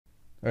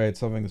All right,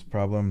 solving this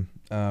problem.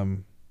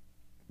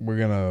 We're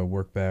going to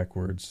work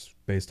backwards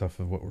based off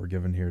of what we're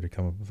given here to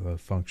come up with a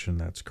function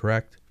that's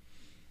correct.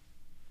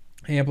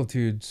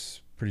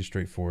 Amplitude's pretty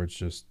straightforward. It's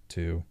just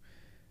 2.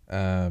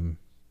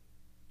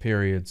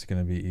 Period's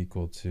going to be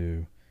equal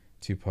to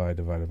 2 pi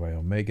divided by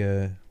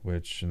omega,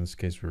 which in this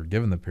case we were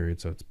given the period,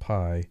 so it's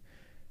pi.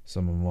 So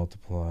I'm going to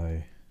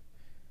multiply.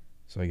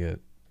 So I get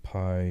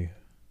pi,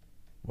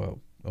 well,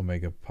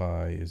 omega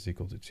pi is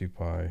equal to 2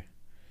 pi,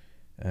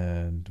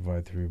 and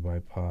divide through by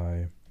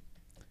pi.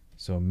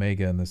 So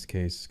omega in this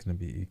case is going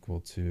to be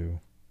equal to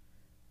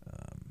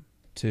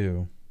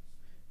 2.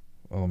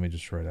 Well, let me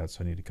just write out,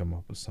 so I need to come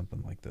up with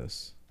something like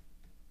this.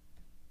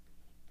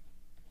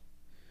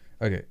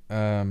 Okay,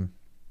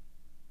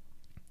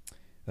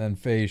 then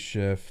phase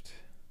shift.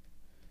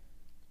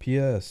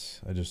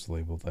 PS, I just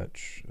labeled that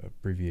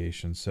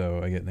abbreviation.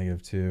 So I get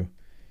 -2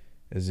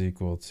 is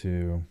equal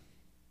to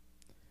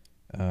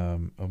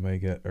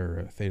omega,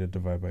 or theta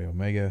divided by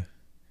omega.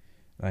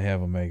 And I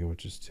have omega,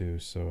 which is 2,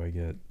 so I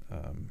get,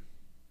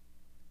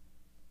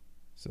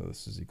 so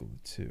this is equal to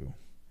 2.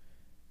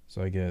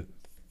 So I get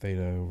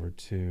theta over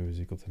 2 is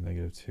equal to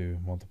 -2.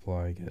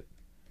 Multiply, I get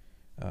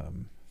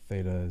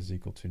theta is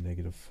equal to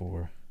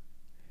 -4.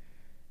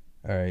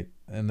 All right,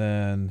 and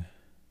then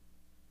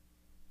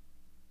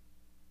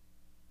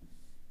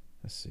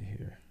let's see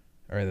here.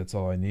 All right, that's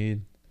all I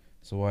need.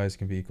 So y is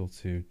going to be equal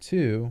to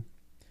 2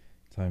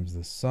 times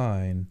the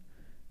sine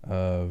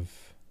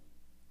of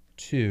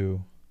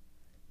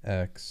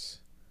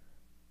 2x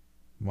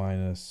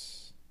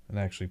minus, and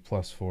actually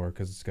plus 4,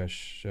 because it's got to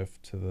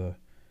shift to the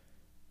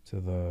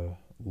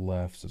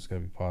left, so it's got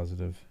to be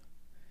positive.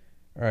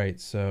 All right,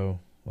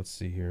 so let's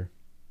see here.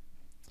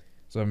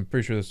 So I'm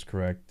pretty sure this is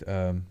correct.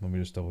 Let me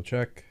just double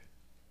check.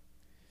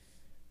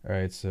 All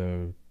right,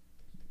 so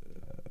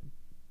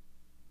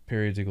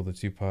period is equal to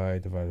 2 pi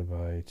divided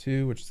by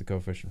 2, which is the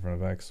coefficient in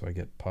front of x, so I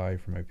get pi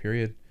for my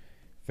period.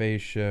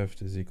 Phase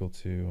shift is equal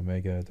to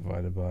omega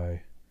divided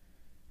by,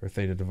 or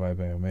theta divided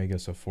by omega,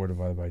 so 4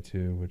 divided by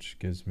 2, which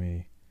gives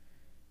me,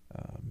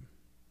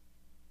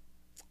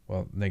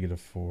 well,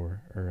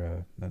 -4,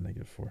 or not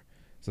 -4.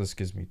 So this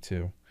gives me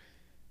 2.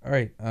 All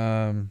right.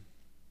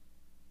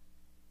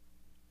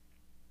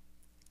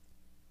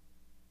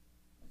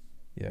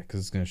 Yeah, because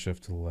it's going to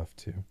shift to the left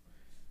too.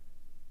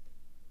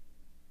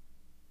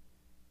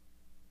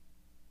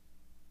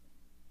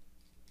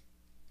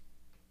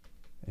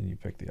 And you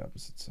pick the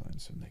opposite sign,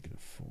 so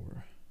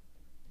 -4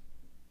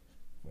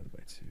 divided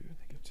by 2,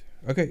 -2.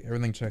 Okay,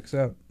 everything checks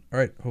out. All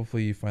right,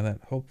 hopefully you find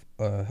that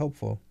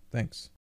helpful. Thanks.